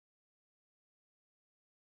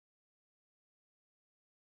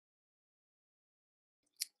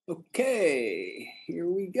Okay, here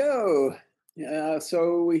we go.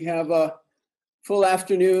 So we have a full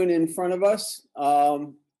afternoon in front of us.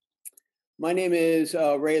 My name is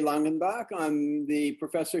Ray Langenbach. I'm the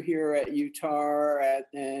professor here at UTAR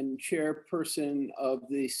and chairperson of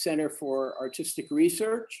the Center for Artistic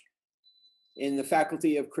Research in the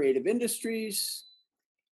Faculty of Creative Industries.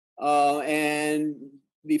 And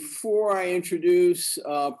before I introduce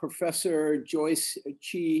Professor Joyce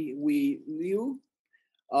C.H.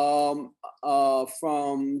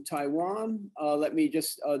 From Taiwan, let me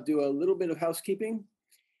just do a little bit of housekeeping.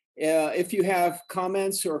 If you have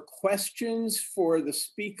comments or questions for the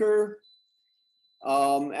speaker,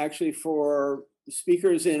 actually for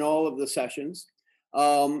speakers in all of the sessions,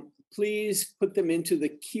 please put them into the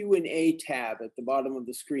Q&A tab at the bottom of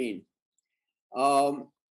the screen.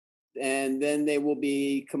 And then they will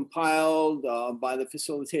be compiled by the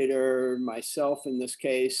facilitator, myself in this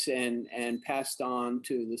case, and passed on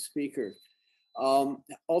to the speaker.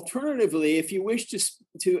 Alternatively, if you wish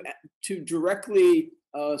to directly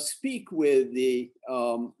speak with the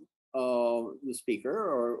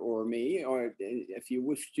speaker or me, or if you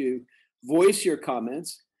wish to voice your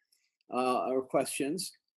comments or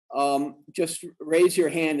questions, just raise your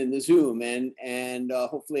hand in the Zoom and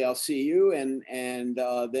hopefully I'll see you and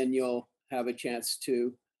then you'll have a chance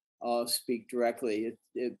to speak directly.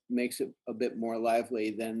 It makes it a bit more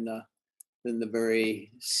lively than the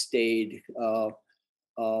very staid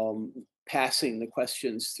passing the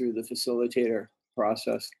questions through the facilitator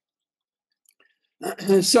process.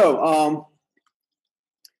 So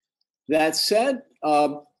that said,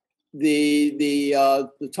 the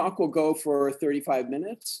talk will go for 35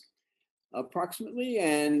 minutes approximately,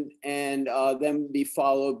 and then be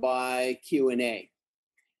followed by Q&A.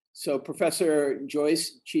 So Professor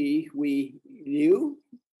Joyce Liu,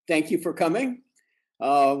 thank you for coming.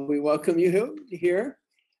 We welcome you here.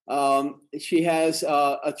 She has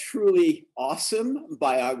a truly awesome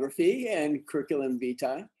biography and curriculum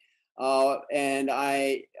vitae, and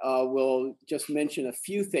I will just mention a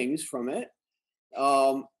few things from it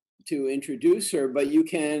to introduce her, but you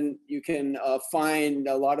can find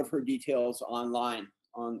a lot of her details online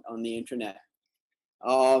on the internet.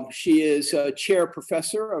 She is a chair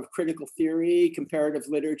professor of critical theory, comparative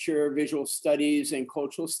literature, visual studies, and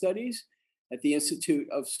cultural studies at the Institute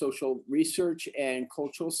of Social Research and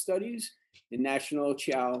Cultural Studies in National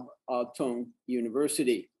Chiao Tung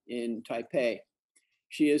University in Taipei.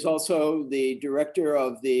 She is also the director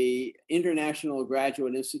of the International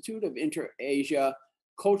Graduate Institute of Inter-Asia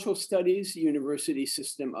Cultural Studies University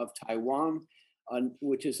System of Taiwan,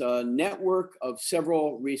 which is a network of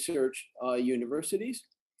several research universities.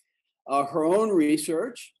 Her own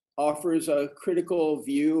research offers a critical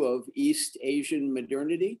view of East Asian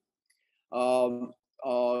modernity,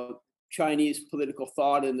 Chinese political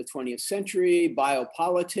thought in the 20th century,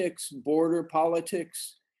 biopolitics, border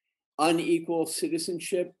politics, unequal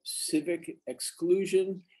citizenship, civic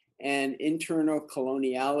exclusion, and internal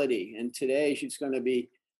coloniality. And today she's going to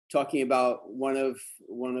be talking about one of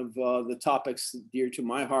the topics dear to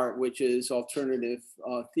my heart, which is alternative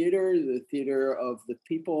theater, the theater of the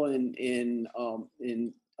people in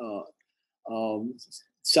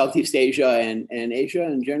Southeast Asia and Asia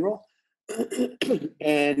in general,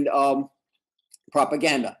 and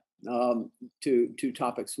propaganda, two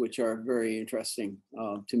topics which are very interesting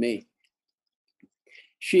to me.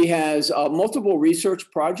 She has multiple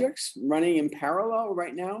research projects running in parallel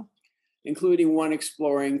right now, including one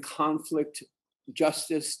exploring conflict,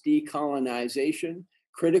 justice, decolonization,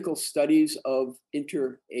 critical studies of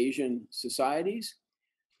inter-Asian societies,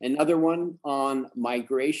 another one on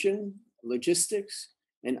migration, logistics,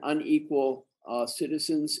 and unequal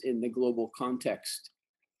citizens in the global context.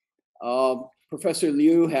 Professor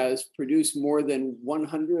Liu has produced more than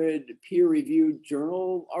 100 peer-reviewed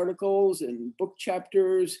journal articles and book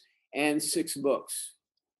chapters and 6 books.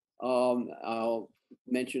 I'll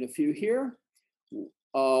mention a few here.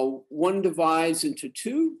 One divides into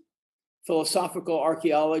 2, Philosophical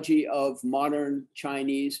Archaeology of Modern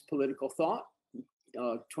Chinese Political Thought,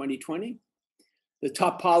 2020. The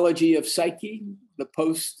Topology of Psyche, the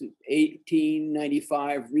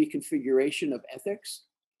Post-1895 Reconfiguration of Ethics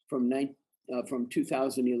from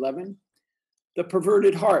 2011. The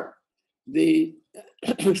Perverted Heart, the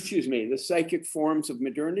the Psychic Forms of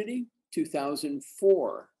Modernity,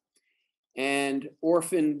 2004. And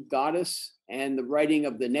Orphan Goddess and the Writing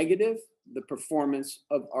of the Negative, the Performance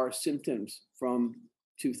of Our Symptoms from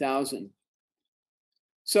 2000.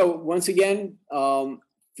 So once again,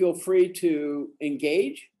 feel free to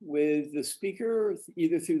engage with the speaker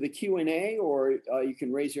either through the Q&A or you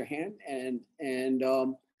can raise your hand and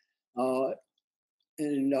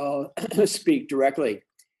and speak directly.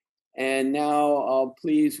 And now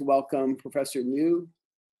please welcome Professor Mu,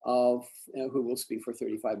 who will speak for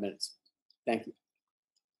 35 minutes. Thank you.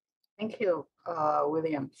 Thank you,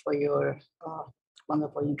 William, for your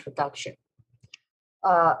wonderful introduction.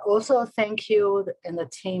 Also, thank you and the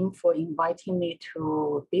team for inviting me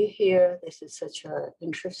to be here. This is such an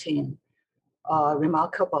interesting,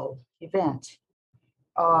 remarkable event.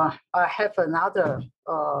 I have another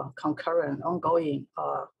concurrent, ongoing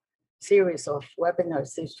series of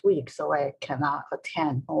webinars this week, so I cannot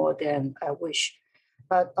attend more than I wish.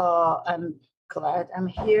 But I'm glad I'm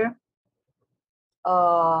here.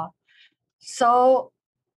 So,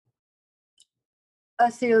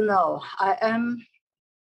 as you know, I am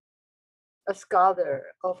a scholar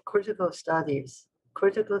of critical studies,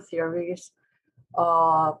 critical theories,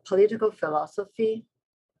 political philosophy,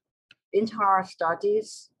 internal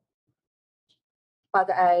studies, but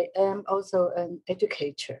I am also an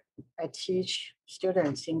educator. I teach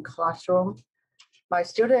students in classroom. My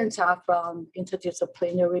students are from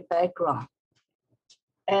interdisciplinary background.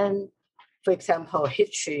 And for example,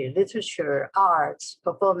 history, literature, arts,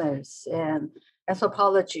 performance, and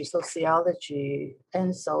anthropology, sociology,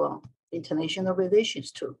 and so on, international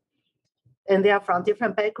relations too. And they are from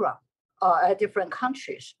different backgrounds, different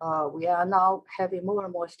countries. We are now having more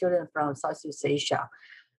and more students from Southeast Asia,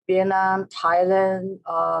 Vietnam, Thailand,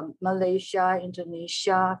 Malaysia,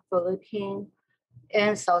 Indonesia, Philippines,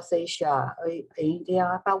 and South Asia,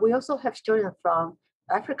 India. But we also have students from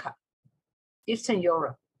Africa, Eastern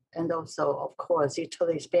Europe, and also, of course,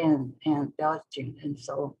 Italy, Spain, and Belgium, and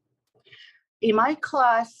so on. In my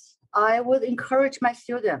class, I would encourage my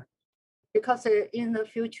students, because in the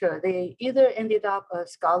future, they either ended up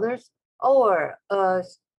as scholars or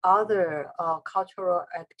as other cultural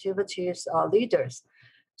activities leaders.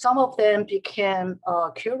 Some of them became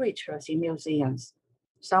curators in museums.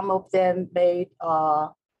 Some of them made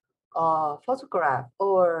photographs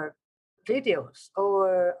or videos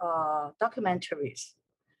or documentaries,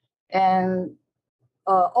 and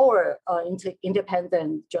or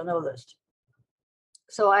independent journalists.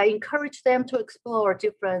 So I encourage them to explore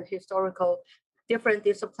different historical, different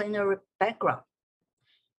disciplinary background.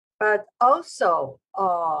 But also,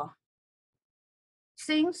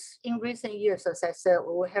 since in recent years, as I said,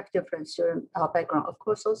 we have different student background, of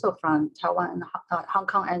course, also from Taiwan and Hong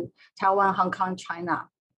Kong, and Taiwan, Hong Kong, China.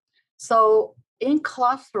 So in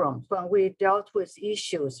classrooms, when we dealt with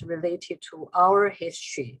issues related to our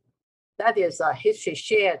history, that is a history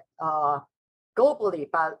shared globally,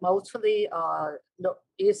 but mostly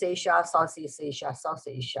East Asia, Southeast Asia, South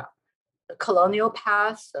Asia. The colonial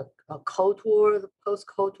past, the Cold War, the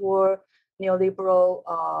post-Cold War, neoliberal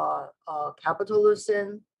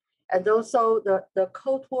capitalism, and also the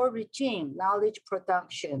Cold War regime, knowledge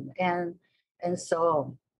production, and so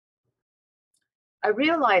on. I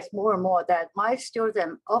realized more and more that my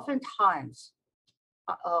students oftentimes,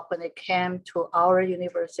 when they came to our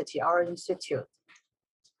university, our institute,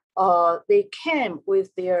 they came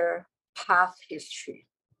with their past history.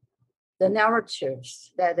 The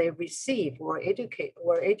narratives that they received were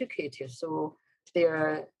educated through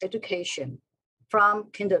their education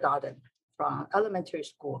from kindergarten, from elementary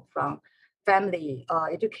school, from family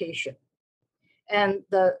education. And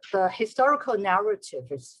the historical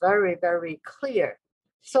narrative is very, very clear,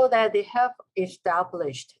 so that they have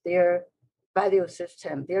established their value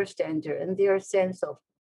system, their standard, and their sense of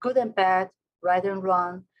good and bad, right and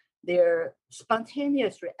wrong, their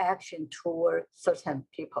spontaneous reaction toward certain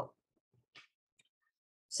people.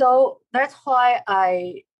 So that's why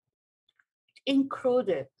I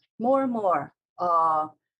included more and more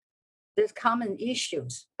these common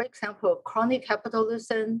issues. For example, chronic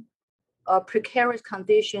capitalism, precarious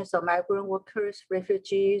conditions of migrant workers,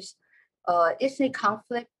 refugees, ethnic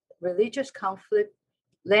conflict, religious conflict,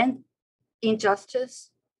 land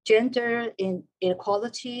injustice, gender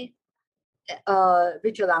inequality,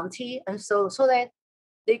 vigilante, and so that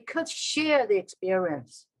they could share the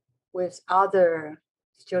experience with other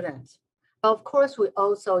students. Of course, we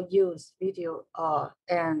also use video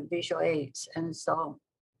and visual aids and so on.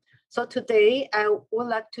 So today, I would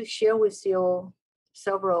like to share with you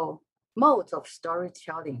several modes of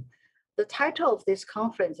storytelling. The title of this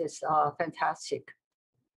conference is fantastic.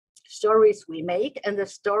 Stories we make and the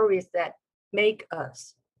stories that make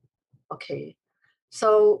us. Okay,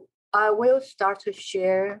 so I will start to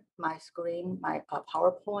share my screen, my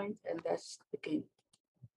PowerPoint, and let's begin.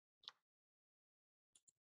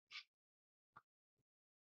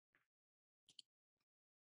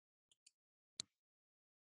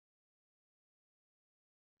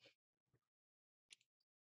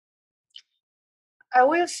 I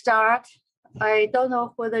will start I don't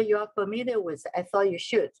know whether you are familiar with it. I thought you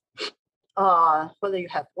should. Whether you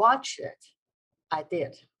have watched it. I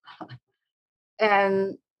did.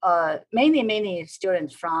 And many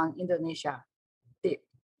students from Indonesia did.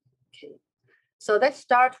 Okay. So let's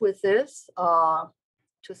start with this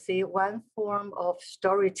to see one form of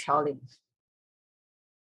storytelling.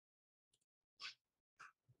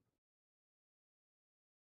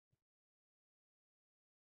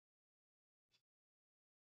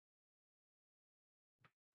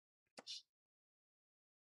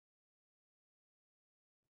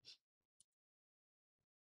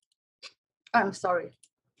 I'm sorry.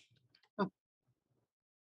 I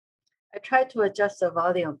tried to adjust the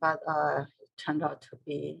volume, but it turned out to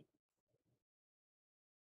be.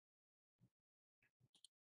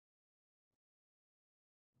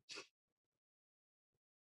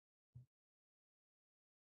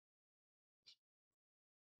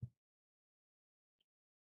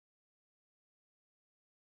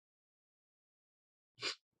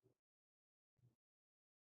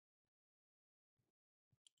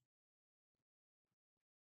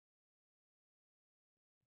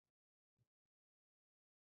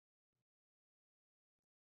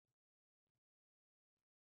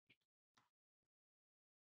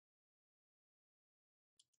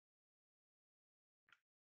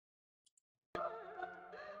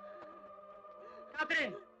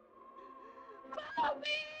 Catherine.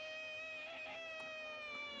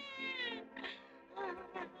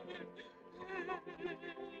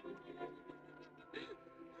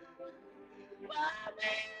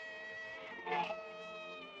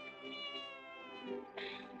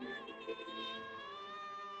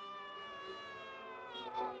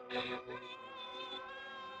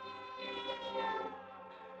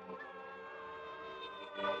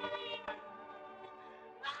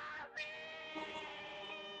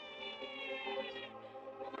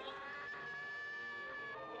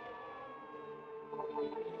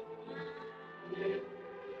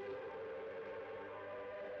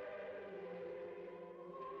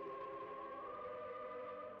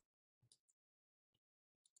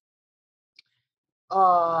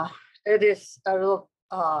 It is a little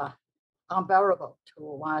unbearable to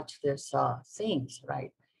watch these scenes,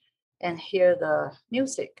 right? And hear the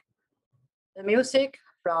music. The music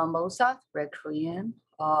from Mozart Requiem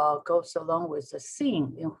goes along with the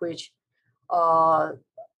scene in which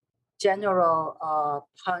General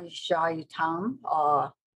Chiao Tung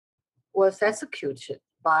was executed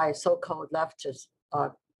by so-called leftist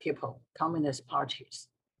people, communist parties.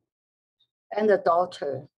 And the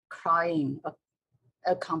daughter crying,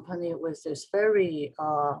 accompanied with this very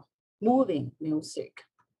moving music.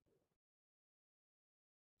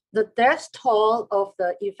 The death toll of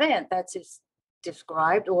the event that is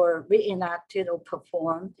described or reenacted or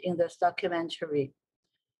performed in this documentary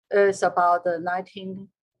is about the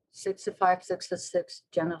 1965-66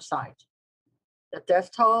 genocide. The death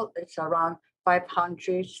toll is around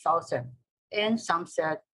 500,000, and some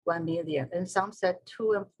said 1 million, and some said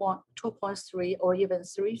 2.3 or even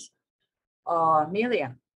 3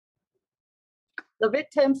 million. The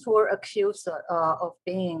victims were accused of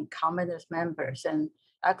being communist members and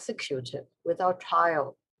executed without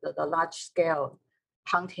trial, the large-scale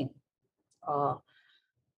hunting,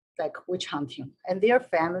 like witch hunting. And their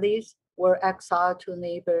families were exiled to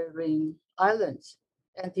neighboring islands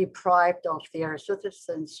and deprived of their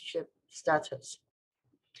citizenship status.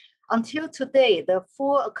 Until today, the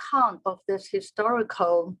full account of this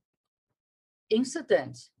historical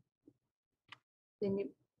incident, let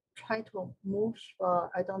me try to move,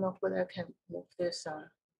 I don't know whether I can move this.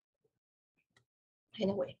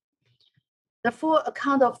 Anyway, the full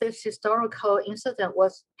account of this historical incident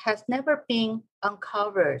has never been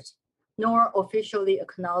uncovered, nor officially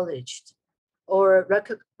acknowledged or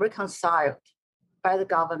reconciled by the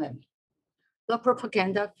government. The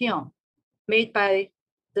propaganda film made by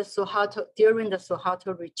the Suharto during the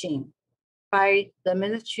Suharto regime by the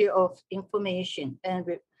Ministry of Information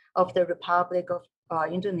and of the Republic of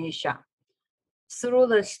Indonesia through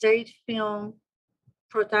the State Film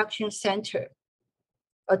Production Center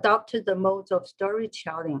adopted the mode of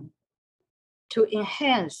storytelling to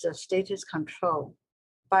enhance the status control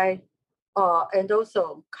by and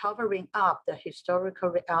also covering up the historical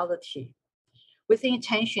reality with the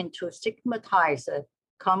intention to stigmatize the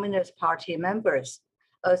Communist Party members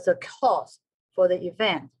as a cause for the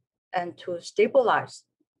event and to stabilize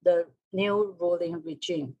the new ruling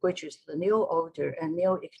regime, which is the new order and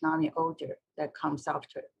new economic order that comes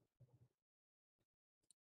after.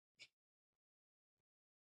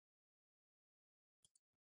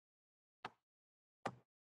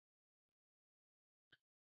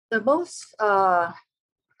 The most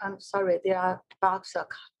I'm sorry, there are bugs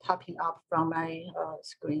popping up from my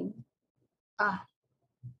screen. I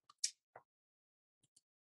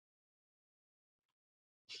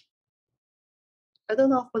don't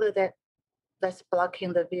know whether that's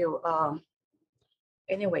blocking the view.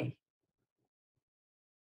 Anyway,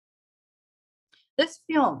 this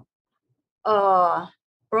film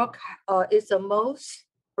is the most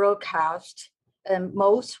broadcast and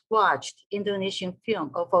most watched Indonesian film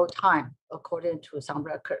of all time, according to some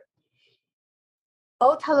record.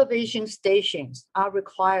 All television stations are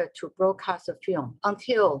required to broadcast a film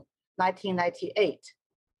until 1998.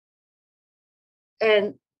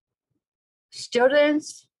 And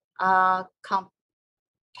students are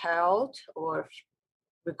compelled or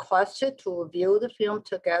requested to view the film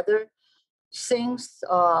together since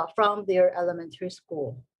from their elementary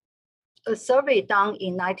school. A survey done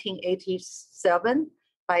in 1987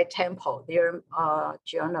 by Temple, their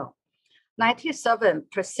journal,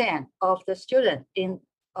 97% of the students in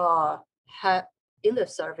the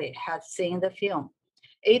survey had seen the film.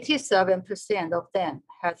 87% of them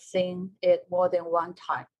had seen it more than one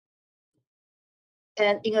time.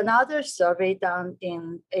 And in another survey done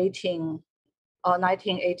in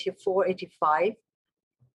 1984-85,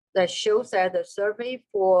 that shows that the survey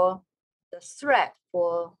for the threat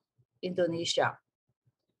for Indonesia,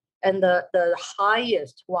 and the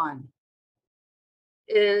highest one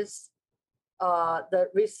is the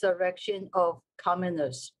resurrection of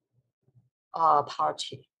Communist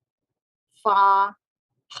Party, far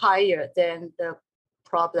higher than the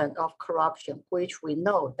problem of corruption, which we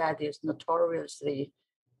know that is notoriously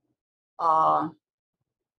known,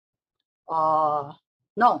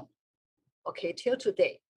 okay, till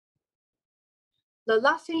today. The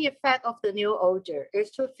lasting effect of the new order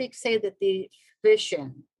is to fixate the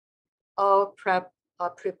division of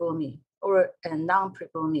pribumi or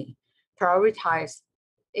non-pribumi, prioritize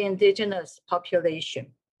indigenous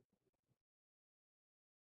population,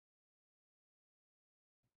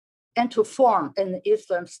 and to form an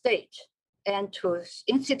Islam state and to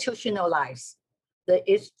institutionalize the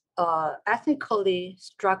ethnically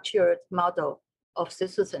structured model of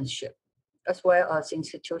citizenship, as well as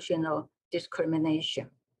institutional discrimination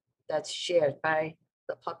that's shared by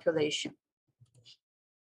the population.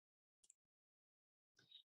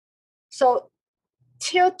 So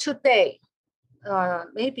till today,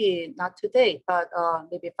 maybe not today, but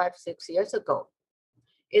maybe 5-6 years ago,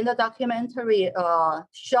 in the documentary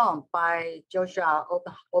shown by Joshua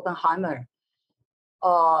Oppenheimer,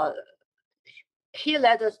 he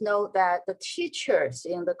let us know that the teachers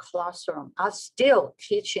in the classroom are still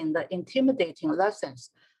teaching the intimidating lessons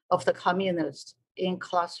of the communists in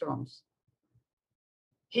classrooms.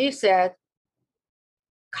 He said,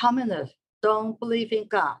 communists don't believe in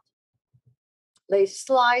God. They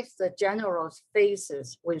slice the generals'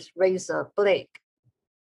 faces with razor blade.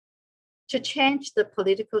 To change the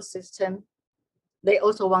political system, they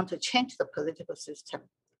also want to change the political system.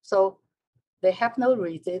 So they have no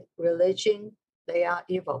religion, they are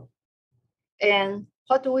evil. And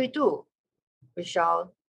what do? We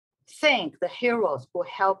shall thank the heroes who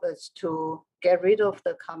help us to get rid of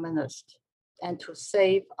the communists and to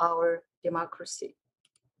save our democracy.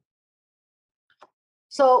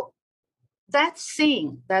 So that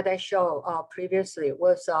scene that I showed previously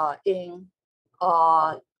was in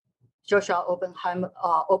Joshua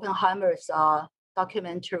Oppenheimer's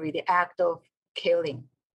documentary, The Act of Killing.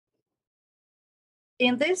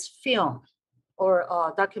 In this film,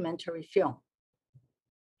 or documentary film,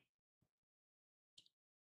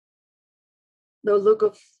 the look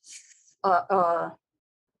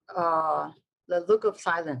of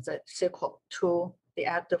silence, a sequel to The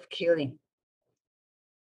Act of Killing.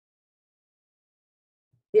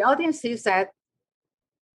 The audience sees that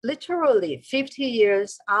literally 50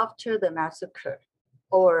 years after the massacre,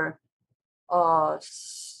 or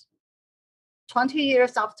 20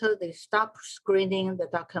 years after they stopped screening the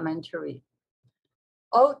documentary,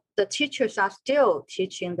 all the teachers are still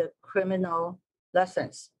teaching the criminal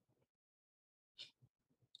lessons.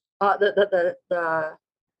 The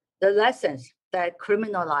lessons that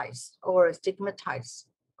criminalize or stigmatize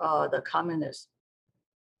the communists.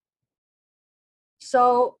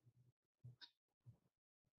 So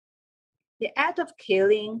the act of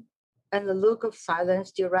killing and the look of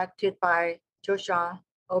silence directed by Joshua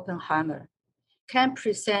Oppenheimer can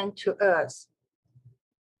present to us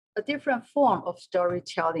a different form of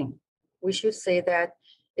storytelling. We should say that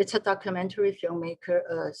it's a documentary filmmaker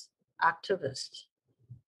as activist.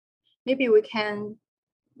 Maybe we can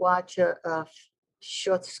watch a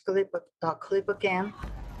short clip again.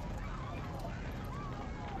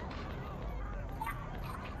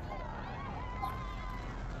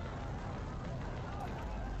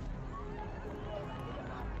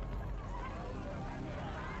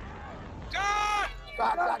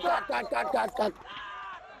 Cut.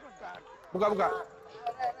 Buka.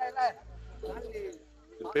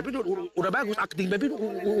 Pepe udah bagus, akting Pepe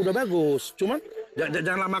udah bagus. Cuman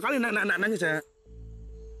jangan lama kali nanya saya.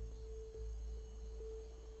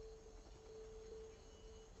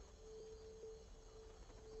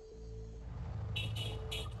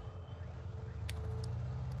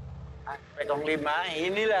 Petong 5,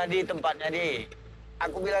 inilah di tempatnya di.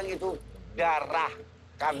 Aku bilang itu darah,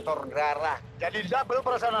 kantor darah. Jadi double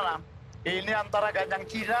perasaan. Ini antara ganjang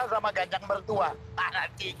Cina sama ganjang mertua.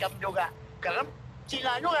 Tikam juga. Karena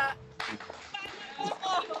Cina juga.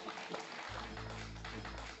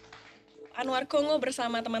 Anwar Kongo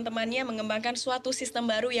bersama teman-temannya mengembangkan suatu sistem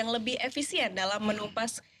baru yang lebih efisien dalam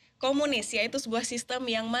menumpas komunis, yaitu sebuah sistem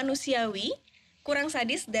yang manusiawi, kurang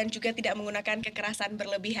sadis, dan juga tidak menggunakan kekerasan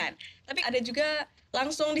berlebihan. Tapi ada juga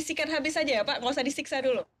langsung disikat habis saja ya Pak, nggak usah disiksa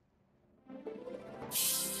dulu.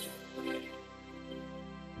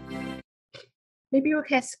 Maybe you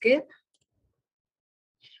can skip.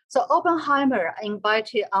 So Oppenheimer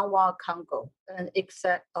invited Anwar Congo, an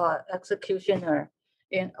executioner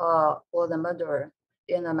or the murderer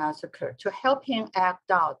in the massacre, to help him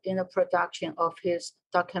act out in the production of his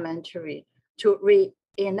documentary to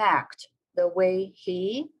reenact the way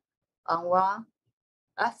Anwar,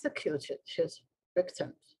 executed his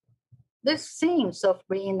victims. This scenes of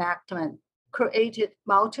reenactment created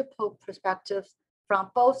multiple perspectives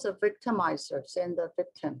from both the victimizers and the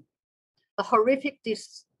victim. The horrific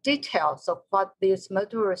details of what these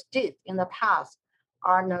murderers did in the past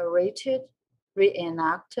are narrated,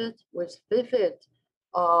 reenacted with vivid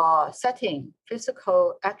setting,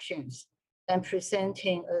 physical actions, and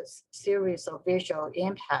presenting a series of visual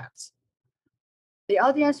impacts. The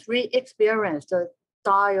audience re-experienced the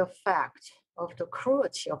dire fact of the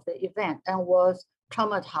cruelty of the event and was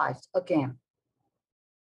traumatized again.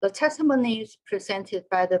 The testimonies presented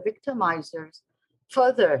by the victimizers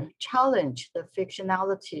further challenged the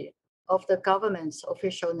fictionality of the government's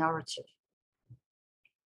official narrative.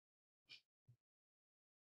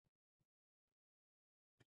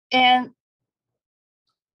 And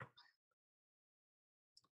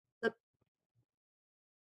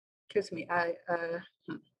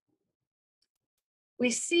we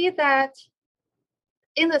see that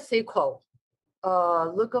in the sequel,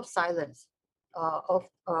 Look of Silence,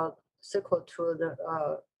 sequel to the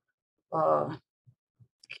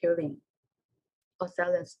killing of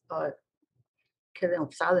silence, killing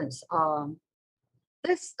of silence.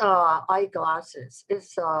 This eyeglasses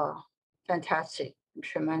is fantastic,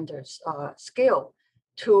 tremendous skill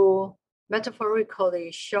to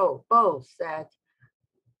metaphorically show both that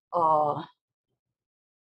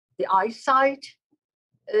the eyesight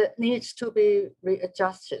needs to be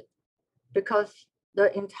readjusted because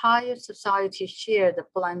the entire society share the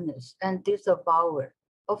blindness and disavowal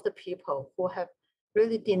of the people who have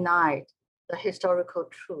really denied the historical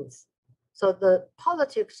truth. So the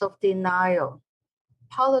politics of denial,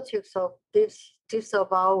 politics of this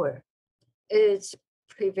disavowal is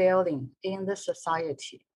prevailing in the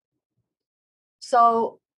society.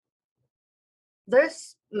 So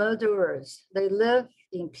these murderers, they live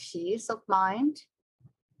in peace of mind.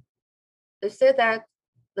 They say that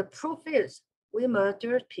the proof is we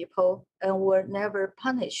murdered people and were never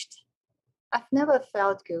punished. I've never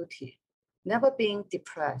felt guilty, never been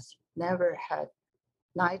depressed, never had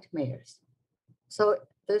nightmares. So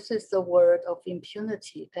this is the word of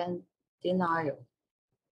impunity and denial.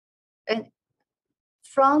 And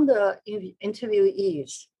from the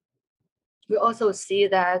interviewees, we also see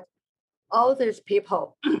that all these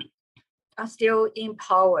people are still in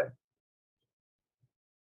power.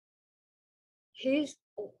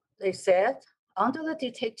 They said, under the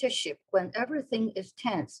dictatorship, when everything is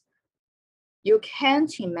tense, you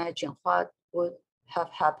can't imagine what would have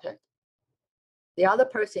happened. The other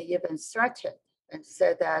person even threatened and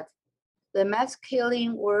said that the mass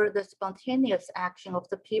killing were the spontaneous action of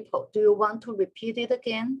the people. Do you want to repeat it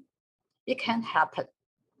again? It can happen,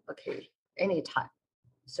 okay, anytime,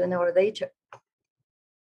 sooner or later.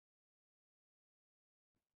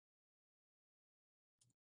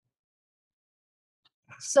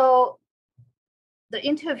 So the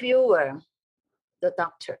interviewer, the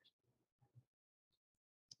doctor,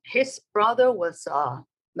 his brother was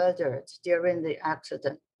murdered during the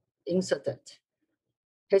incident.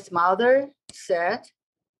 His mother said,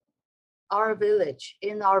 in our village,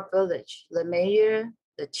 the mayor,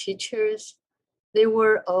 the teachers, they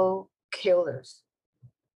were all killers.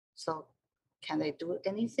 So can they do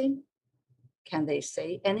anything? Can they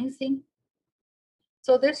say anything?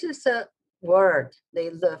 So this is a world they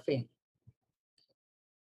live in.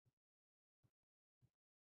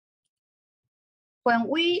 when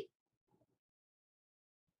we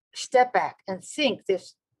step back and think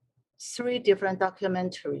these 3 different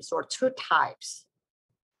documentaries or 2 types,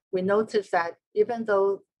 we notice that even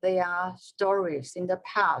though they are stories in the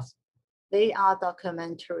past, they are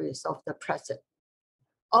documentaries of the present.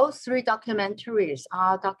 All 3 documentaries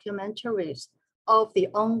are documentaries of the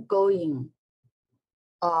ongoing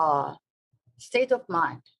state of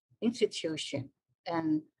mind, institution,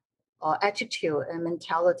 and attitude and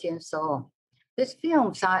mentality and so on. These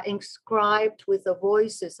films are inscribed with the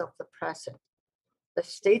voices of the present, the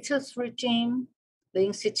status regime, the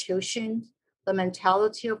institution, the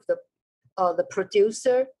mentality of the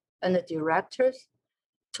producer and the directors,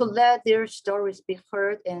 to let their stories be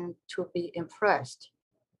heard and to be impressed.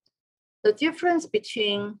 The difference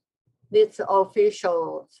between this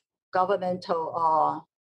official governmental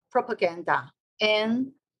propaganda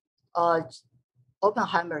and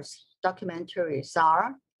Oppenheimer's documentaries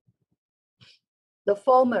are: the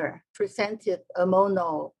former presented a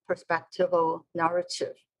mono-perspectival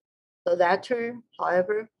narrative. The latter,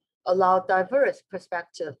 however, allowed diverse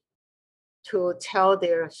perspectives to tell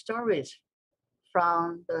their stories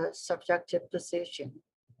from the subjective position.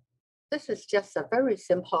 This is just a very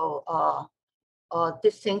simple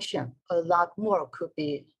distinction. A lot more could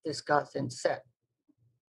be discussed and said.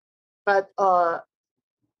 But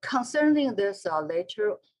concerning this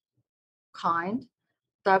later kind,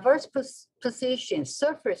 diverse positions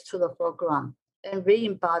surface to the foreground and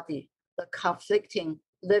re-embody the conflicting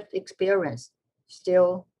lived experience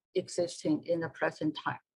still existing in the present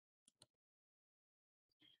time.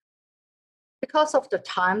 Because of the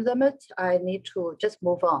time limit, I need to just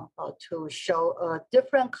move on to show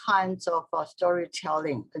different kinds of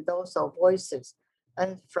storytelling and those of voices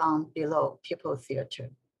and from below people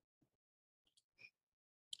theater.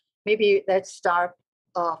 Maybe let's start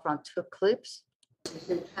from 2 clips.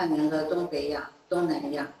 是串联了东北亚、东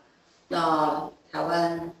南亚、台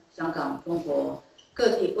湾、香港、中国各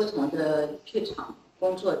地不同的剧场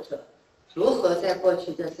工作者，如何在过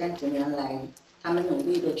去这30年来，他们努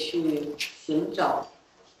力的去寻找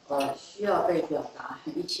需要被表达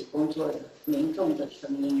和一起工作的民众的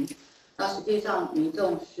声音。那实际上民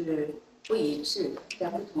众是不一致的，在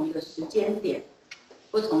不同的时间点、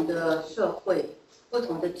不同的社会、不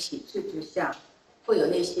同的体制之下，会有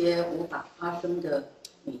那些无法发声的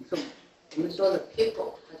民众。我们说的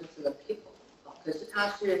people， 它就是 the people， 可是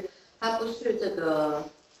它不是这个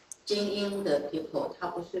精英的 people， 它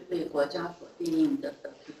不是被国家所定义的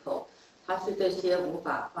people， 它是这些无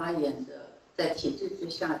法发言的在体制之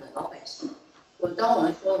下的老百姓。当我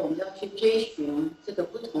们说我们要去追寻这个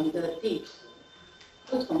不同的地图、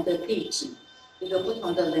不同的地景、一个不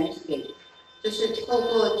同的 landscape， 就是透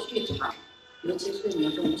过剧场，尤其是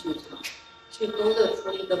民众剧场，去勾勒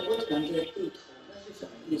出一个不同的地图，那是什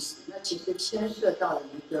么意思？那其实牵涉到了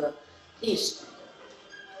一个历史的，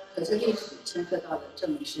可是历史牵涉到了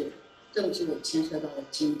政治，政治也牵涉到了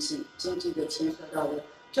经济，经济的牵涉到了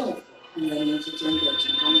政府和人民之间的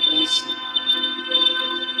紧张关系。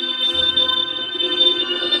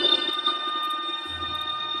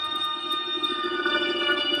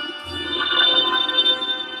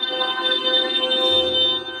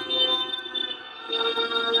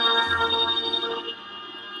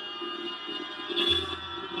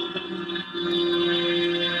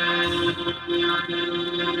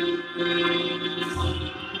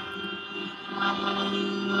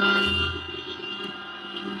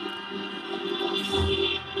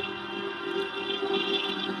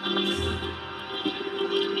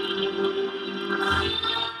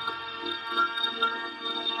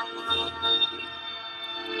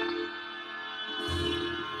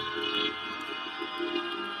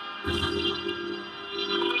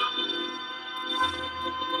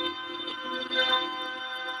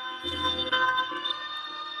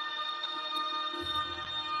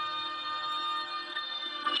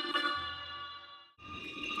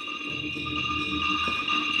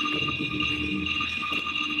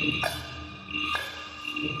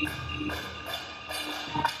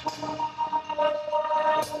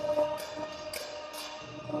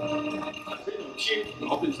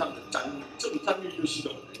矛盾上的张力，这种张力就是一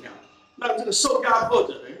种能量，让这个受压迫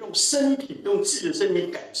者能用身体、用自己的身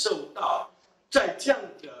体感受到，在这样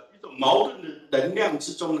的一种矛盾的能量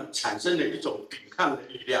之中呢，产生了一种抵抗的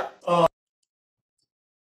力量。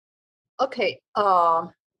Okay,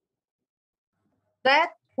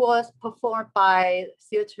 that was performed by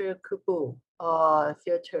Theater Kubu,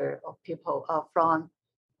 theater of people from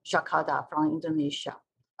Jakarta, from Indonesia.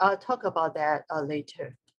 I'll talk about that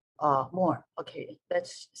later. More. Okay,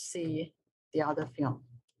 let's see the other film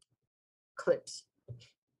clips.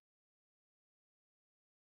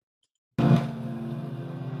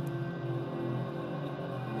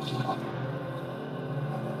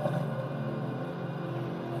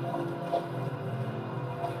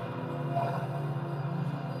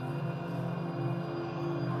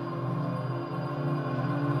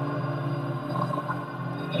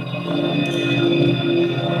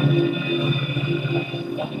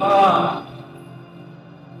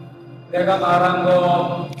 내가 말한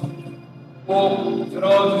거 꼭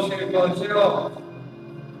들어주실 거지요?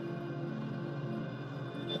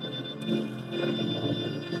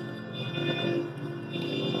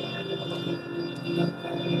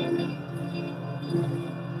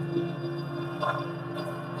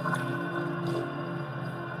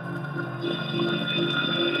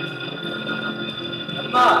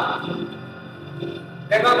 엄마,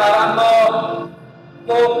 내가 말한 거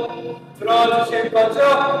꼭 들어주실 거죠?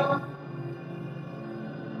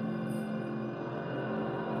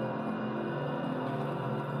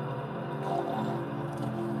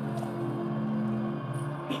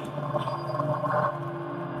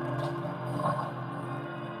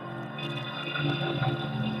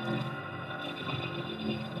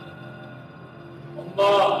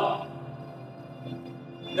 엄마,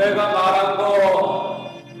 내가 말한 거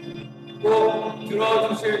꼭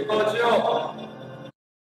들어주실 거죠?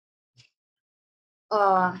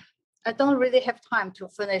 I don't really have time to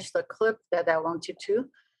finish the clip that I wanted to,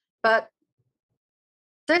 but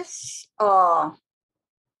this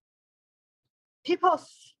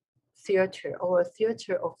people's theater or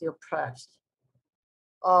theater of the oppressed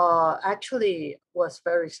actually was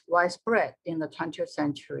very widespread in the 20th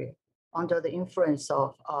century under the influence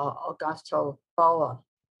of Augusto Boal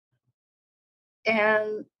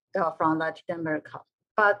and from Latin America.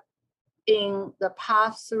 But in the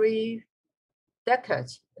past 3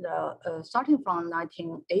 decades, starting from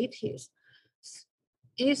 1980s,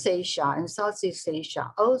 East Asia and Southeast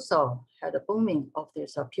Asia also had a booming of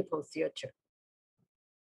this people theater.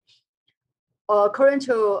 According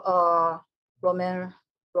to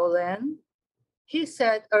Roland, he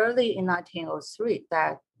said early in 1903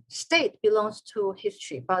 that state belongs to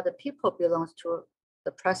history, but the people belongs to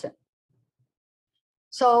the present.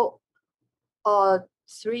 So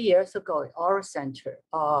 3 years ago, our center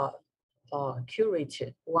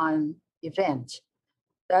curated one event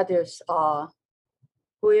that is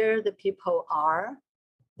where the people are,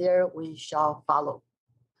 there we shall follow.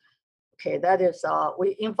 Okay, that is,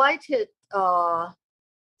 we invited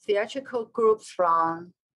theatrical groups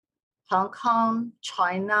from Hong Kong,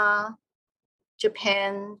 China,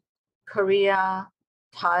 Japan, Korea,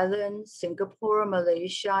 Thailand, Singapore,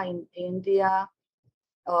 Malaysia, India,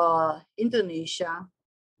 Indonesia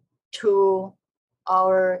to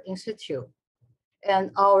our institute.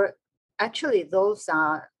 And actually those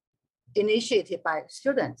are initiated by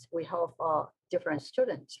students. We have different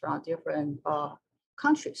students from different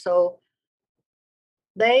countries. So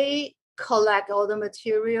they collect all the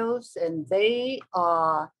materials and they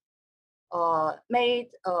made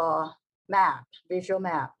a map, visual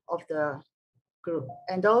map of the group.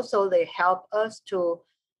 And also they help us to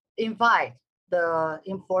invite the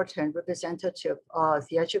important representative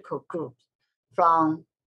theatrical groups from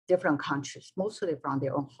different countries, mostly from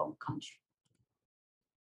their own home country.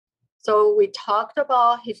 So we talked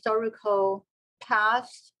about historical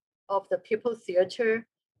past of the people theater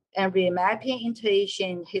and remapping into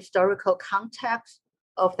Asian historical context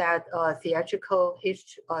of that theatrical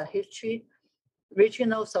history,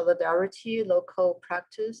 regional solidarity, local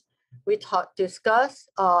practice. We discussed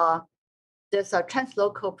there's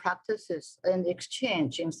translocal practices and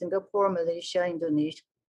exchange in Singapore, Malaysia, Indonesia,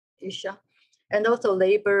 and also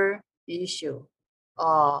labor issue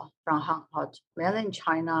from mainland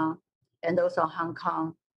China, and also Hong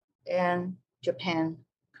Kong and Japan,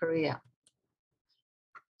 Korea.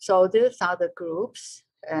 So these are the groups,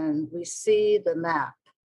 and we see the map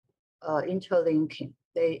interlinking.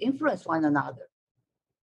 They influence one another,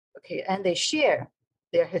 okay, and they share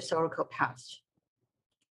their historical past.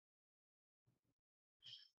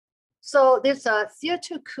 So this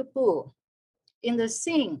theater kubu in the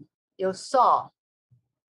scene you saw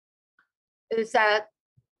is that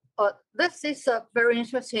this is very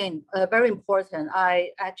interesting, very important.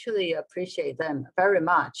 I actually appreciate them very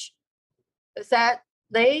much. Is that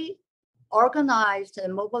they organized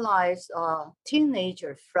and mobilized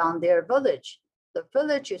teenagers from their village. The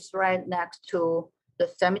village is right next to the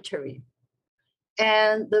cemetery.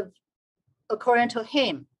 And according to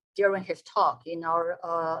him, during his talk in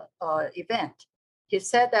our event, he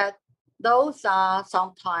said that those are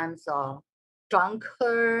sometimes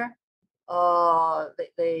drunkard,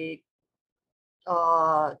 they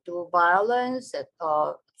do violence,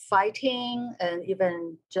 fighting, and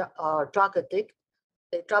even drug addict.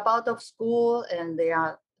 They drop out of school and they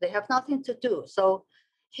are They have nothing to do. So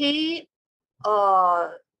he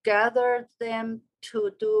gathered them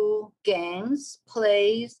to do games,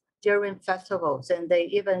 plays during festivals, and they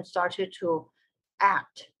even started to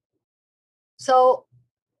act. So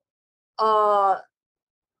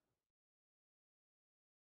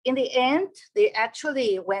in the end, they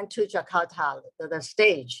actually went to Jakarta, the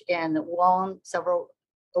stage, and won several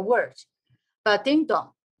awards. But Ding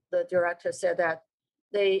Dong, the director, said that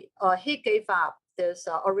he gave up this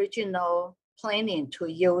original planning to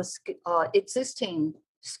use existing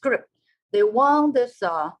script. They want this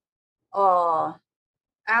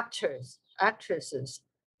actresses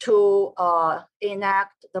to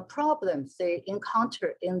enact the problems they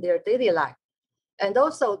encounter in their daily life. And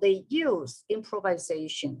also they use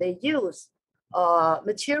improvisation. They use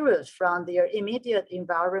materials from their immediate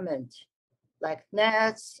environment, like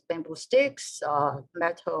nets, bamboo sticks,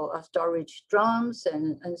 metal storage drums,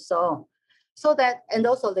 and so on. So that, and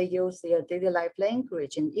also they use their daily life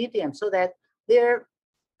language and idiom so that their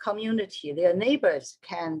community, their neighbors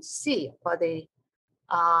can see what they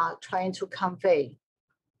are trying to convey.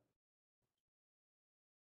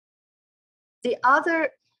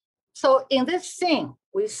 So in this scene,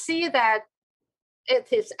 we see that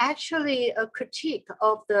it is actually a critique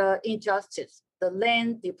of the injustice, the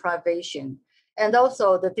land deprivation, and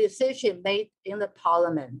also the decision made in the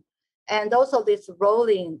parliament, and also this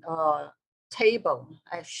rolling table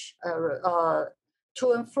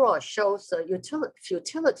to and fro shows the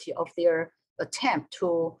futility of their attempt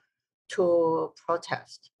to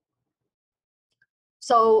protest.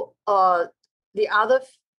 So the other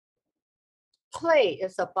play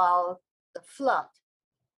is about the flood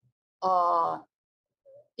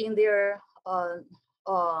in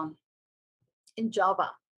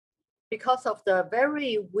Java, because of the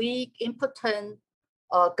very weak, impotent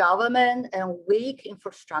government and weak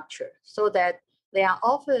infrastructure, so that there are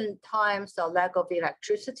oftentimes a lack of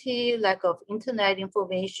electricity, lack of internet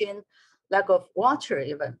information, lack of water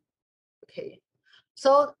even. Okay,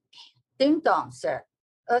 so Ding Dong said,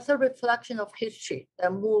 as a reflection of history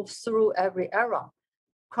that moves through every era,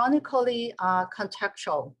 chronically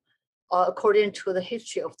contextual according to the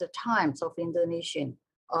history of the times of Indonesian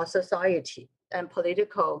society and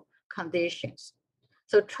political conditions.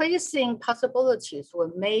 So tracing possibilities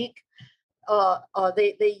will make,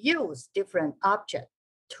 they use different objects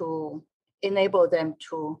to enable them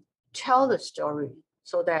to tell the story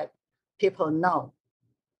so that people know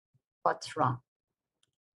what's wrong.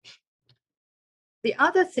 The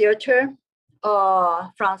other theater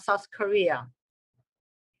from South Korea,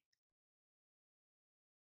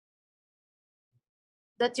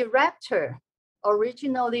 the director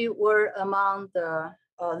originally were among the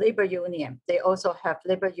labor union. They also have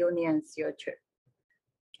labor union theater.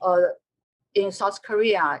 In South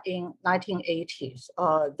Korea in 1980s,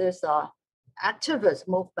 this activist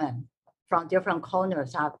movement from different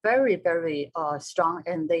corners are very, very strong,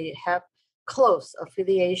 and they have close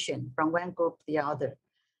affiliation from one group to the other.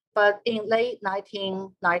 But in late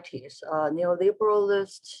 1990s,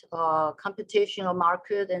 neoliberalist computational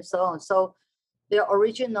market and so on. So their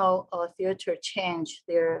original theater changed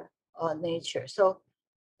their nature. So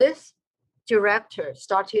this director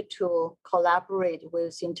started to collaborate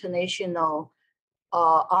with international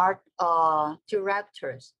art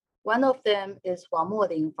directors. One of them is Wang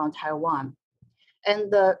Moling from Taiwan.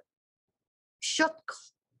 And the short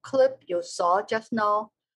clip you saw just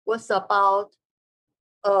now was about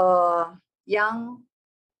a young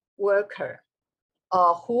worker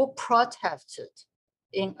who protested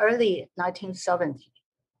in early 1970,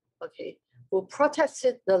 okay, who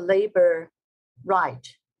protested the labor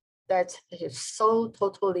right that is so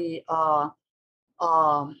totally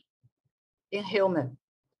inhuman.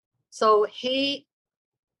 So he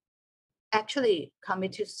actually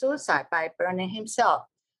committed suicide by burning himself,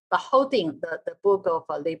 but holding the book of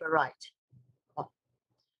labor right.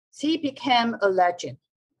 He became a legend.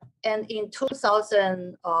 And in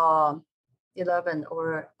 2011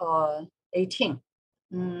 or 18,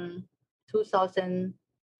 2000,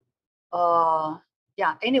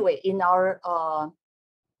 anyway, in our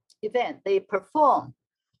event, they performed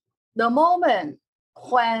the moment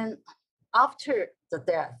when, after the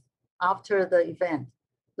death, after the event,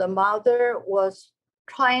 the mother was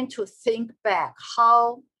trying to think back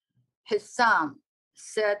how his son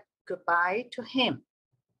said goodbye to him.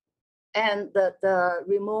 And the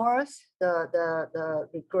remorse, the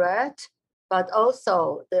regret, but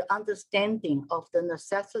also the understanding of the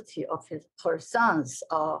necessity of her son's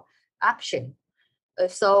action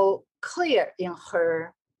is so clear in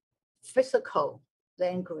her physical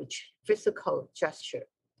language, physical gesture.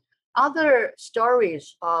 Other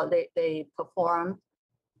stories they perform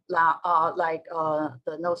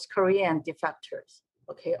the North Korean defectors.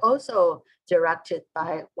 Okay, also directed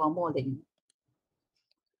by Wang Moling.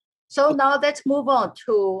 So now let's move on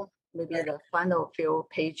to maybe the final few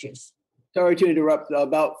pages. Sorry to interrupt,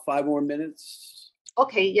 about 5 more minutes.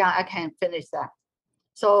 Okay, yeah, I can finish that.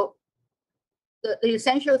 So the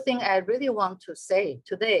essential thing I really want to say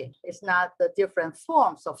today is not the different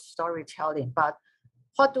forms of storytelling, but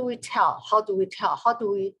what do we tell? How do we tell? How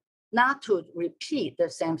do we not to repeat the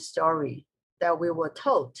same story that we were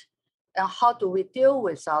told? And how do we deal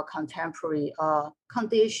with our contemporary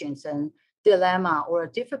conditions and dilemma or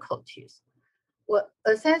difficulties? Well,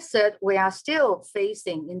 as I said, we are still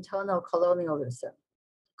facing internal colonialism.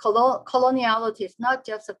 Coloniality is not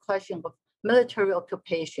just a question of military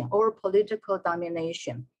occupation or political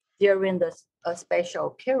domination during a special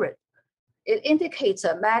period. It indicates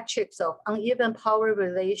a matrix of uneven power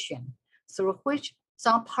relation through which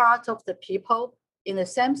some parts of the people in the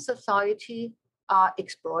same society are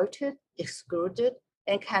exploited, excluded,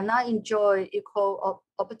 and cannot enjoy equal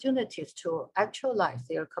opportunities to actualize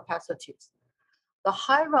their capacities. The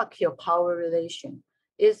hierarchy of power relation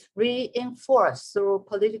is reinforced through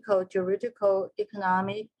political, juridical,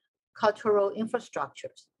 economic, cultural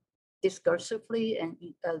infrastructures, discursively and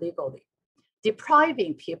legally,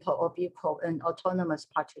 depriving people of equal and autonomous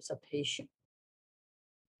participation.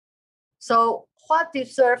 So what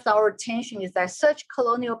deserves our attention is that such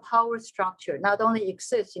colonial power structure not only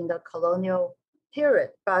exists in the colonial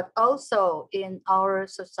period, but also in our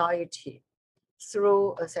society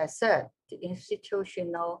through, as I said, the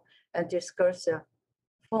institutional and discursive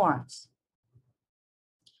forms.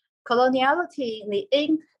 Coloniality in the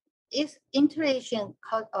inter-Asian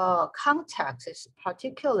context is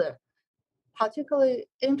particularly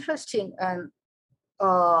interesting and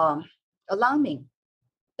alarming.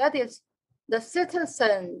 That is, the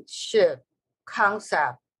citizenship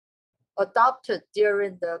concept adopted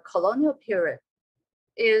during the colonial period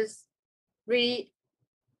is regenerated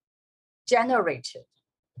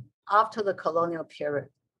after the colonial period.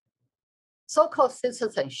 So-called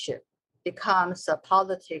citizenship becomes a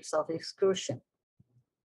politics of exclusion.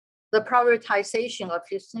 The prioritization of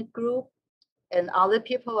ethnic group and other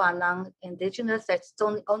people are non-indigenous, that's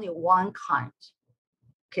only one kind.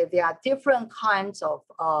 Okay, there are different kinds of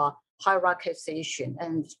hierarchization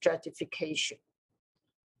and stratification.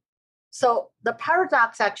 So the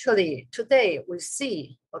paradox actually today we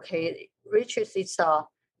see, okay, reaches its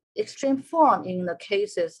extreme form in the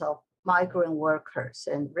cases of migrant workers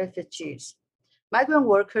and refugees. Migrant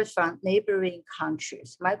workers from neighboring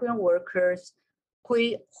countries, migrant workers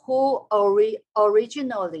who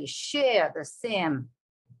originally share the same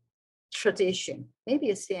tradition, maybe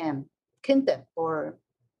the same kingdom or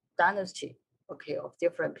dynasty, okay, of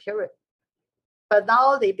different period. But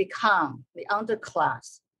now they become the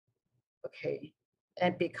underclass, okay,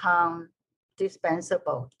 and become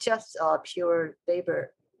dispensable, just pure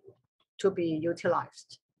labor to be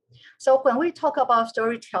utilized. So when we talk about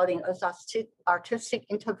storytelling as artistic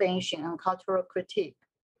intervention and cultural critique,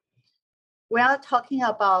 we are talking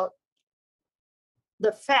about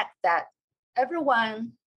the fact that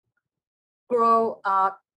everyone grow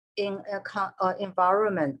up in an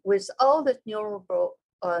environment with all the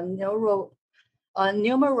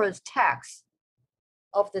numerous texts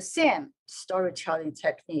of the same storytelling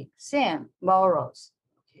technique, same morals.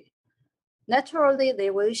 Okay. Naturally, they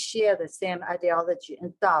will share the same ideology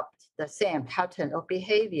and adopt the same pattern of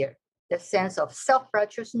behavior. The sense of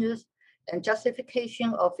self-righteousness and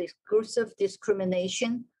justification of exclusive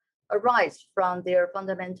discrimination arise from their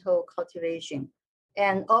fundamental cultivation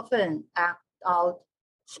and often act out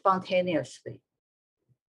spontaneously.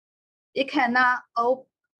 It cannot,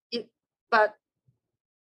 but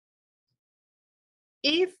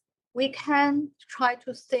if we can try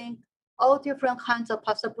to think all different kinds of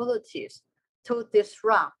possibilities to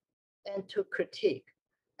disrupt and to critique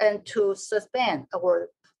and to suspend or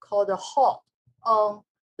call the halt on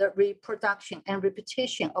the reproduction and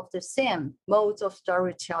repetition of the same modes of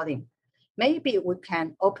storytelling, maybe we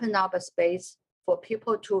can open up a space for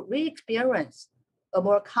people to re-experience a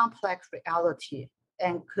more complex reality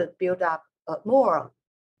and could build up a more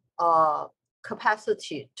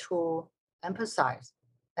capacity to emphasize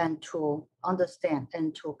and to understand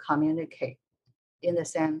and to communicate in the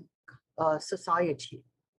same society.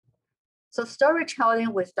 So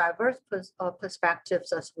storytelling with diverse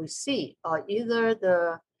perspectives, as we see, either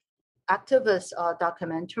the activist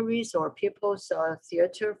documentaries or people's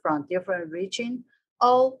theater from different regions,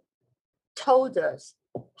 all told us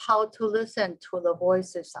how to listen to the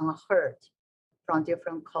voices unheard from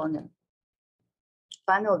different corners.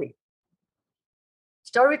 Finally,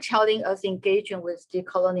 storytelling as engaging with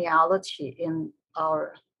decoloniality in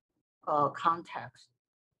our context.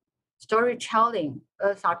 Storytelling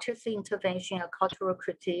as artistic intervention and cultural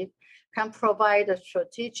critique can provide a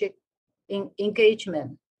strategic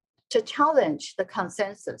engagement to challenge the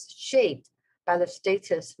consensus shaped by the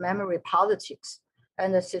status memory politics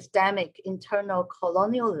and the systemic internal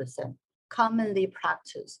colonialism commonly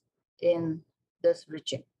practiced in this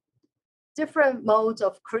region. Different modes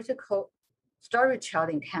of critical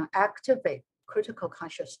storytelling can activate critical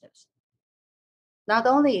consciousness, not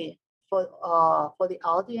only for the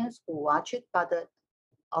audience who watch it, but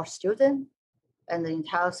our students and the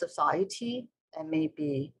entire society, and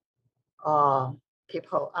maybe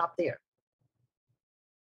people up there.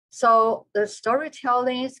 So the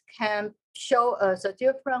storytellings can show us a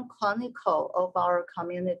different chronicle of our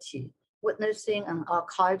community, witnessing and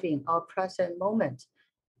archiving our present moment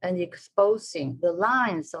and exposing the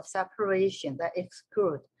lines of separation that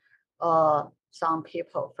exclude some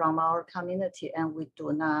people from our community, and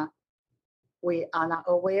we are not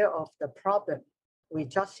aware of the problem. We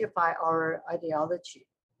justify our ideology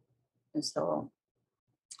and so on.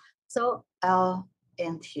 So I'll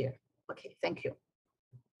end here. Okay, thank you.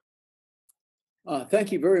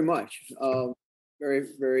 Thank you very much. Very,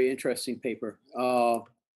 very interesting paper. There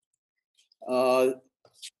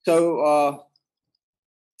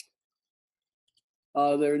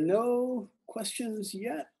are no questions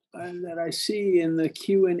yet that I see in the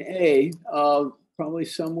Q&A. Probably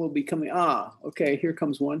some will be coming. Okay, here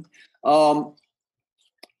comes one.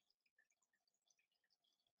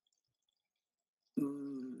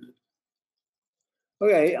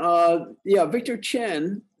 Okay, yeah, Victor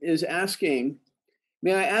Chen is asking,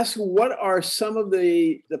 may I ask what are some of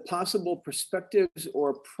the possible perspectives or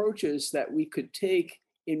approaches that we could take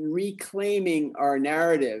in reclaiming our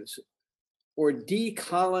narratives or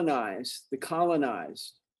decolonize the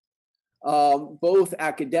colonized, both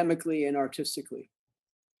academically and artistically?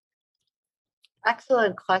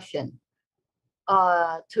 Excellent question.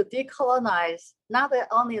 To decolonize, not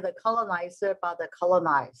only the colonizer, but the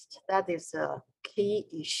colonized. That is a key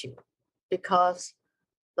issue, because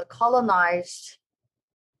the colonized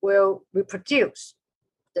will reproduce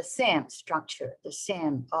the same structure, the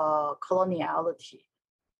same coloniality.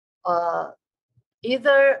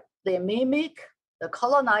 Either they mimic the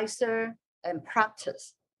colonizer and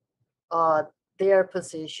practice their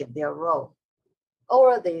position, their role,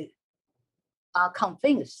 or they are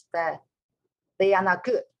convinced that they are not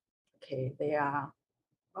good. Okay, they are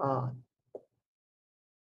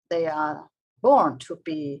born to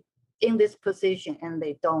be in this position and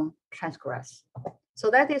they don't transgress.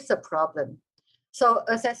 So that is a problem. So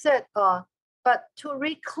as I said, but to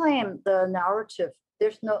reclaim the narrative,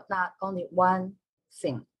 there's not only one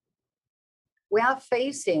thing. We are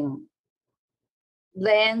facing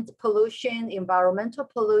land pollution, environmental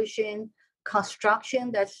pollution,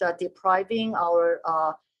 construction that's depriving our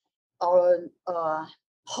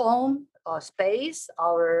home space,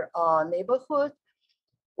 our neighborhood.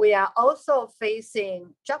 We are also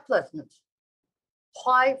facing joblessness.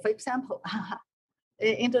 Why, for example,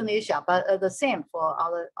 in Indonesia, but the same for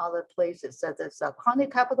other places. So there's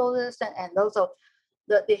chronic capitalism and also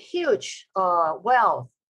the huge wealth,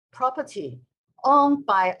 property owned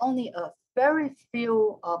by only a very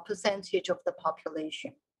few percentage of the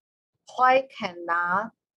population. Why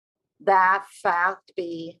cannot that fact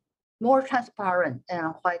be more transparent,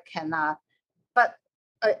 and why cannot? But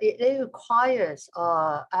it requires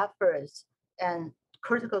efforts and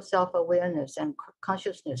critical self-awareness and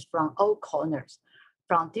consciousness from all corners,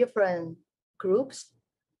 from different groups,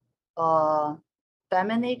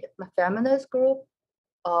 feminist group,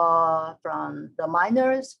 from the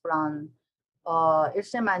minors, from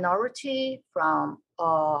Asian minority, from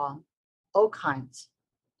all kinds.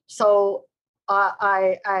 So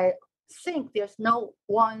I think there's no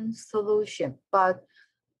one solution, but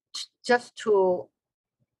just to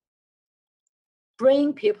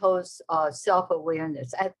bring people's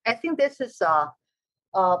self-awareness. I think this is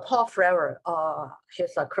Paul Freire,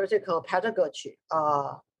 his critical pedagogy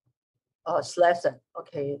lesson.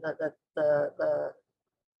 Okay, the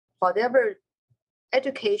whatever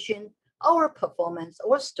education, or performance,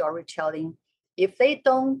 or storytelling, if they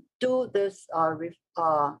don't do this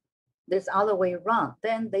this other way around,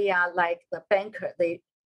 then they are like the banker. They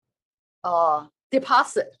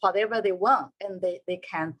deposit whatever they want, and they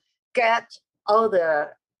can get all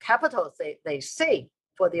the capitals they save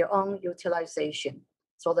for their own utilization.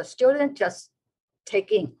 So the student just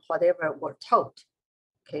take in whatever we're told.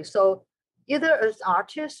 Okay, so either as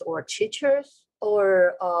artists or teachers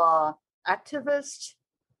or activists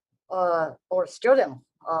or students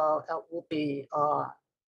will be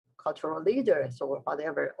cultural leaders or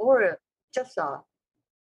whatever, or just a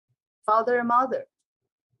father and mother.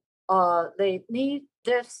 They need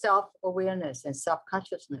their self-awareness and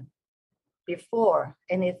self-consciousness before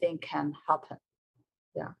anything can happen.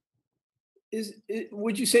 Yeah.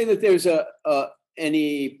 Would you say that there's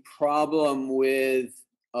any problem with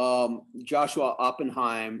Joshua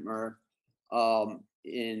Oppenheimer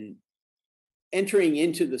in entering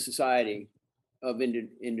into the society of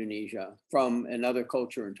Indonesia from another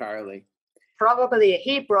culture entirely? Probably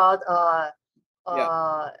he brought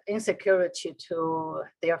insecurity to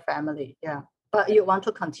their family. Yeah, but you want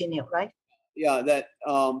to continue, right? Yeah, that.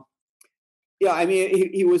 Yeah, I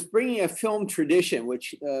mean, he was bringing a film tradition,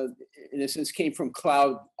 which in a sense came from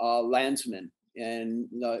Cloud Landsman, and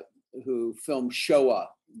who filmed Shoah,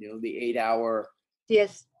 the 8-hour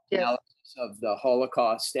analysis of the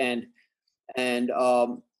Holocaust, and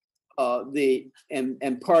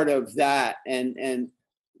part of that and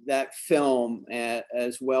that film,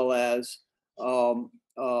 as well as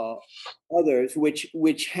others,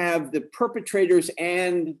 which have the perpetrators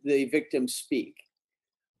and the victims speak.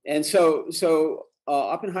 And so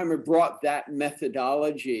Oppenheimer brought that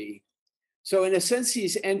methodology. So in a sense,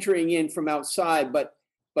 he's entering in from outside, but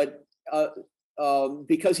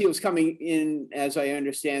because he was coming in, as I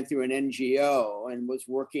understand, through an NGO and was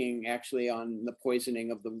working actually on the poisoning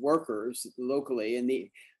of the workers locally, and the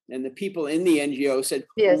people in the NGO said,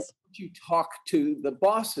 yes, why don't you talk to the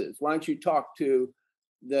bosses? Why don't you talk to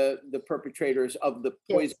the perpetrators of the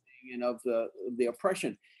poisoning and of the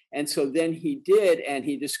oppression? And so then he did, and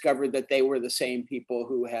he discovered that they were the same people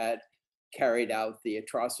who had carried out the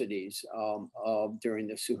atrocities during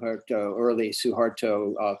the early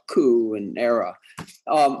Suharto coup and era.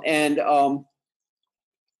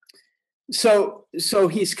 So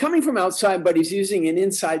he's coming from outside, but he's using an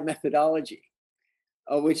inside methodology,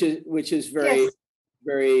 which is very,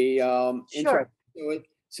 very interesting.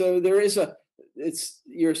 So there is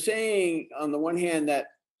you're saying on the one hand that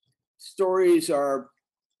stories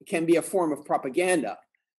can be a form of propaganda,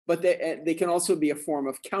 but they can also be a form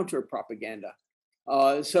of counter propaganda.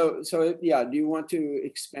 So yeah, do you want to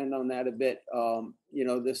expand on that a bit? And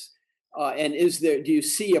do you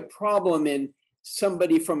see a problem in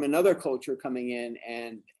somebody from another culture coming in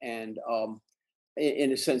and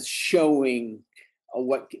in a sense showing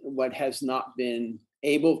what has not been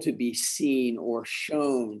able to be seen or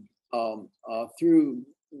shown through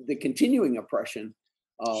the continuing oppression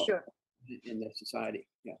in the society?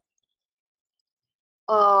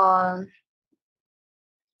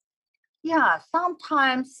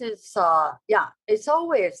 Sometimes it's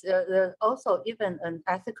always there's also even an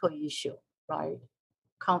ethical issue, right?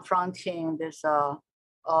 Confronting this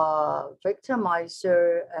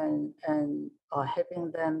victimizer and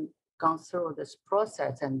having them gone through this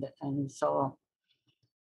process and so on.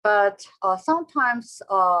 But sometimes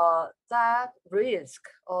that risk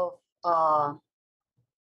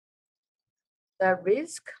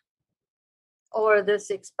or this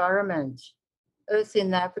experiment is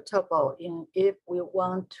inevitable if we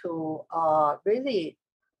want to really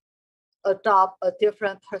adopt a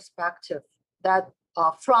different perspective that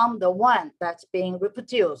from the one that's being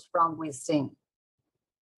reproduced from within.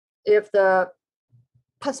 If the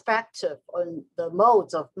perspective on the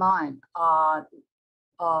modes of mind are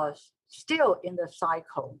still in the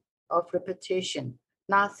cycle of repetition,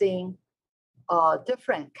 nothing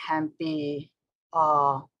different can be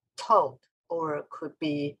told or could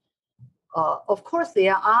be. Of course,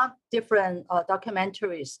 there are different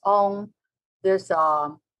documentaries on this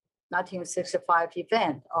 1965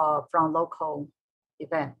 event from local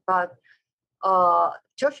event, but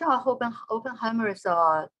Joshua Oppenheimer's 2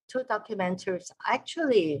 documentaries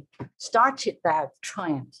actually started that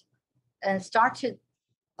trend and started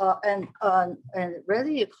and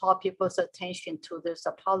really call people's attention to this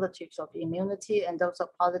politics of immunity and also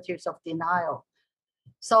politics of denial.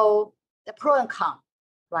 So the pro and con,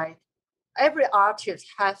 right? Every artist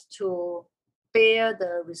has to bear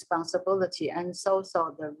the responsibility and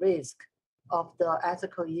also the risk of the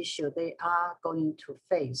ethical issue they are going to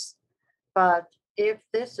face. But if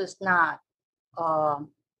this is not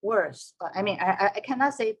worse, I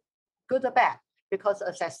cannot say good or bad, because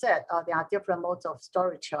as I said, there are different modes of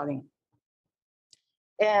storytelling.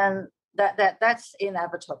 And that's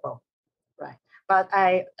inevitable, right? But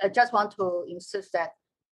I just want to insist that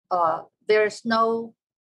there's no,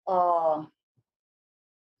 I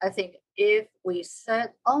think if we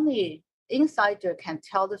said only insider can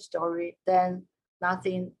tell the story, then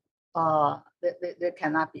nothing, there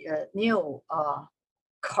cannot be a new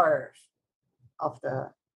curve of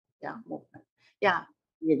the movement. Yeah.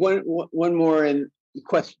 One more, and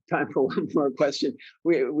time for one more question.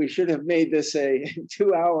 We should have made this a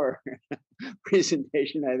 2-hour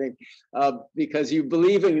presentation, I think, because you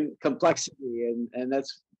believe in complexity, and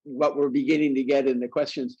that's what we're beginning to get in the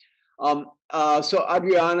questions. So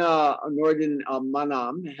Adriana Norden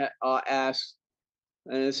Manam asked,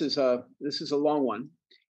 and this is a long one.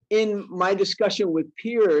 In my discussion with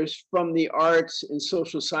peers from the arts and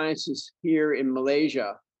social sciences here in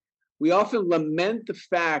Malaysia, we often lament the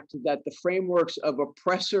fact that the frameworks of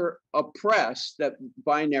oppressed, that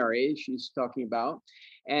binary she's talking about,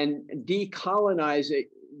 and decolonizing,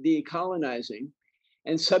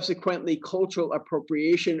 and subsequently cultural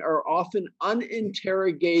appropriation are often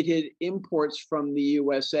uninterrogated imports from the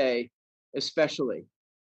USA, especially.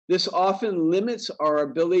 This often limits our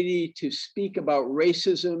ability to speak about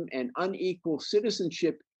racism and unequal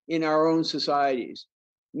citizenship in our own societies.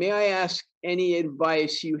 May I ask any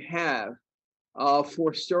advice you have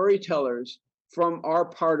for storytellers from our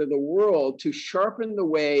part of the world to sharpen the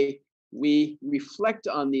way we reflect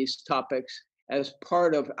on these topics as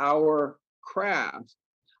part of our craft?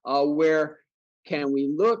 Where can we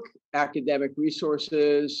look? Academic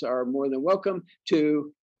resources are more than welcome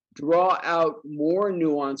to draw out more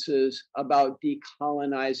nuances about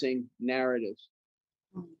decolonizing narratives.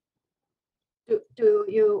 Do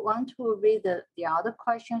you want to read the other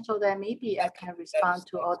question so that maybe I can respond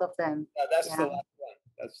to all of them? That's the last one.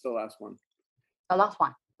 That's the last one. The last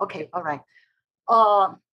one. Okay, all right.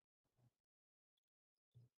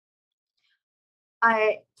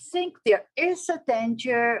 I think there is a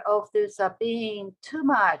danger of this being too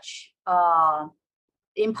much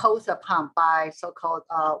imposed upon by so-called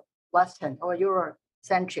Western or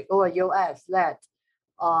Eurocentric or US-led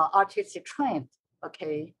artistic trend.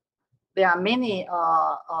 Okay, there are many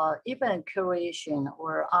even curation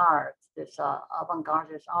or art, this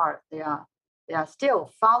avant-garde art. They are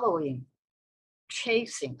still following,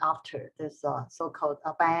 chasing after this so-called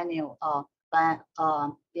biennial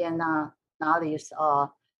Biennale's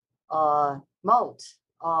mode.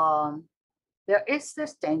 There is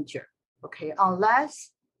this danger. Okay,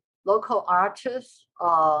 unless local artists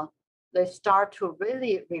they start to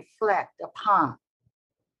really reflect upon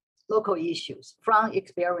local issues from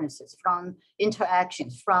experiences, from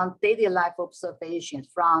interactions, from daily life observations,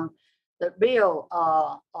 from the real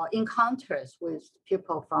encounters with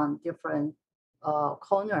people from different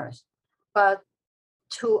corners. But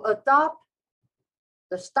to adopt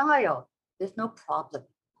the style, there's no problem.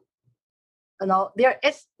 You know, there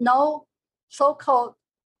is no so-called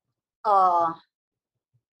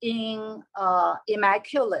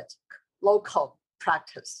immaculate local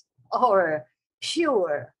practice or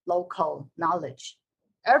pure local knowledge.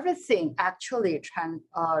 Everything actually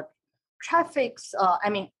traffics, I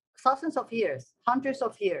mean, thousands of years, hundreds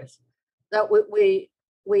of years, that we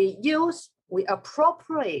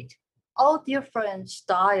appropriate all different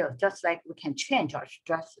styles, just like we can change our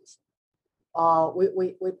dresses.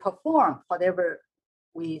 We perform whatever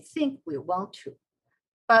we think we want to.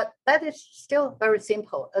 But that is still very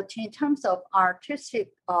simple. In terms of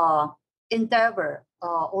artistic endeavor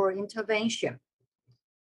or intervention,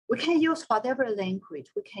 we can use whatever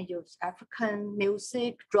language. We can use African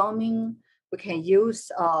music, drumming. We can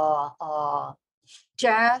use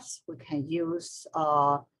jazz. We can use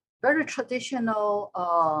very traditional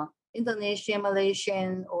Indonesian,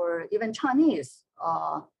 Malaysian, or even Chinese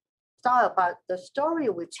style. But the story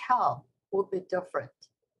we tell will be different,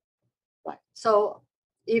 right? So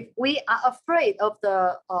if we are afraid of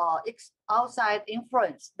the outside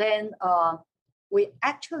influence, then we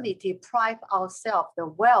actually deprive ourselves the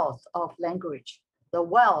wealth of language, the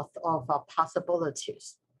wealth of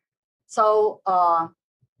possibilities. So,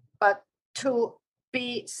 but to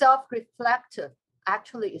be self-reflective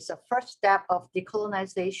actually is the first step of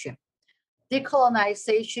decolonization.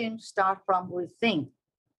 Decolonization starts from within,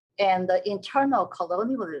 and the internal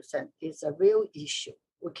colonialism is a real issue.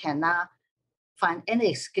 We cannot find any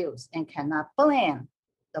excuse and cannot blame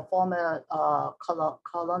the former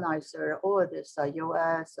colonizer or this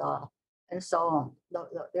US and so on.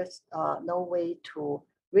 There's no way to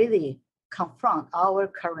really confront our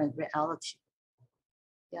current reality.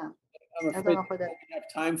 Yeah. I'm afraid we don't have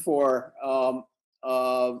time for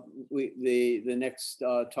the next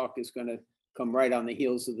talk is going to come right on the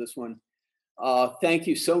heels of this one. Thank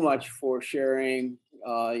you so much for sharing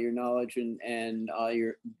your knowledge and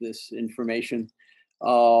this information.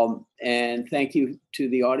 And thank you to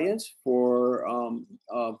the audience for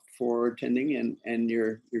attending and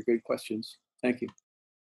your good questions. Thank you.